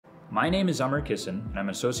My name is Amar Kishan, and I'm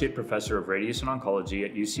Associate Professor of Radiation Oncology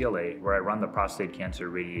at UCLA, where I run the prostate cancer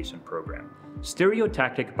radiation program.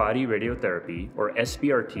 Stereotactic body radiotherapy, or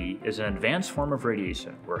SBRT, is an advanced form of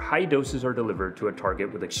radiation where high doses are delivered to a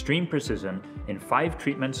target with extreme precision in 5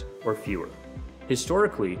 treatments or fewer.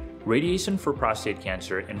 Historically, radiation for prostate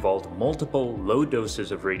cancer involved multiple low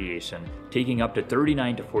doses of radiation, taking up to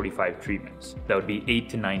 39 to 45 treatments. That would be 8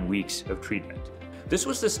 to 9 weeks of treatment. This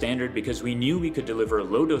was the standard because we knew we could deliver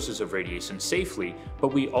low doses of radiation safely,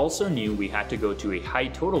 but we also knew we had to go to a high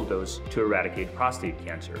total dose to eradicate prostate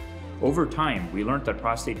cancer. Over time, we learned that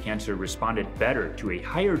prostate cancer responded better to a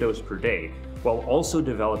higher dose per day, while also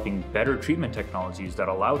developing better treatment technologies that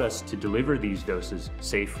allowed us to deliver these doses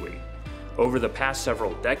safely. Over the past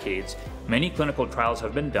several decades, many clinical trials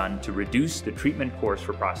have been done to reduce the treatment course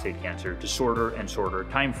for prostate cancer to shorter and shorter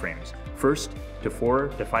timeframes, first to 4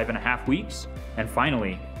 to 5.5 weeks, and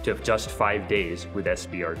finally to just 5 days with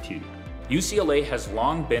SBRT. UCLA has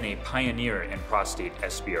long been a pioneer in prostate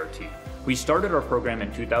SBRT. We started our program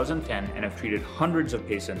in 2010 and have treated hundreds of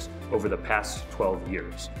patients over the past 12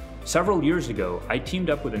 years. Several years ago, I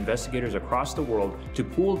teamed up with investigators across the world to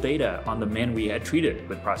pool data on the men we had treated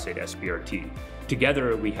with prostate SBRT.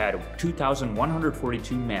 Together, we had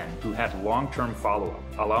 2,142 men who had long-term follow-up,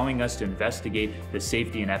 allowing us to investigate the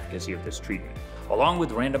safety and efficacy of this treatment. Along with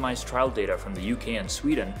randomized trial data from the UK and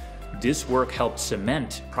Sweden, this work helped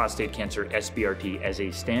cement prostate cancer SBRT as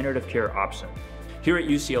a standard of care option. Here at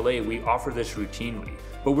UCLA, we offer this routinely,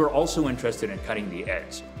 but we're also interested in cutting the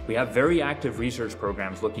edge. We have very active research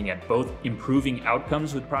programs looking at both improving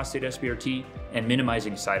outcomes with prostate SBRT and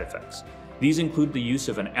minimizing side effects. These include the use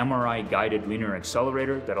of an MRI-guided linear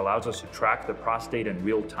accelerator that allows us to track the prostate in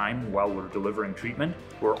real time while we're delivering treatment.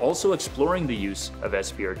 We're also exploring the use of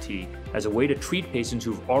SBRT as a way to treat patients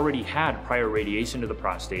who've already had prior radiation to the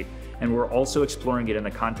prostate, and we're also exploring it in the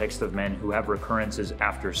context of men who have recurrences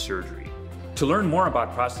after surgery. To learn more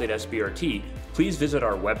about prostate SBRT, please visit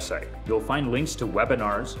our website. You'll find links to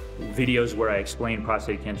webinars, videos where I explain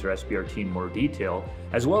prostate cancer SBRT in more detail,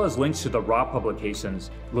 as well as links to the raw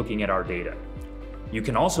publications looking at our data. You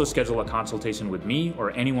can also schedule a consultation with me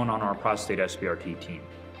or anyone on our prostate SBRT team.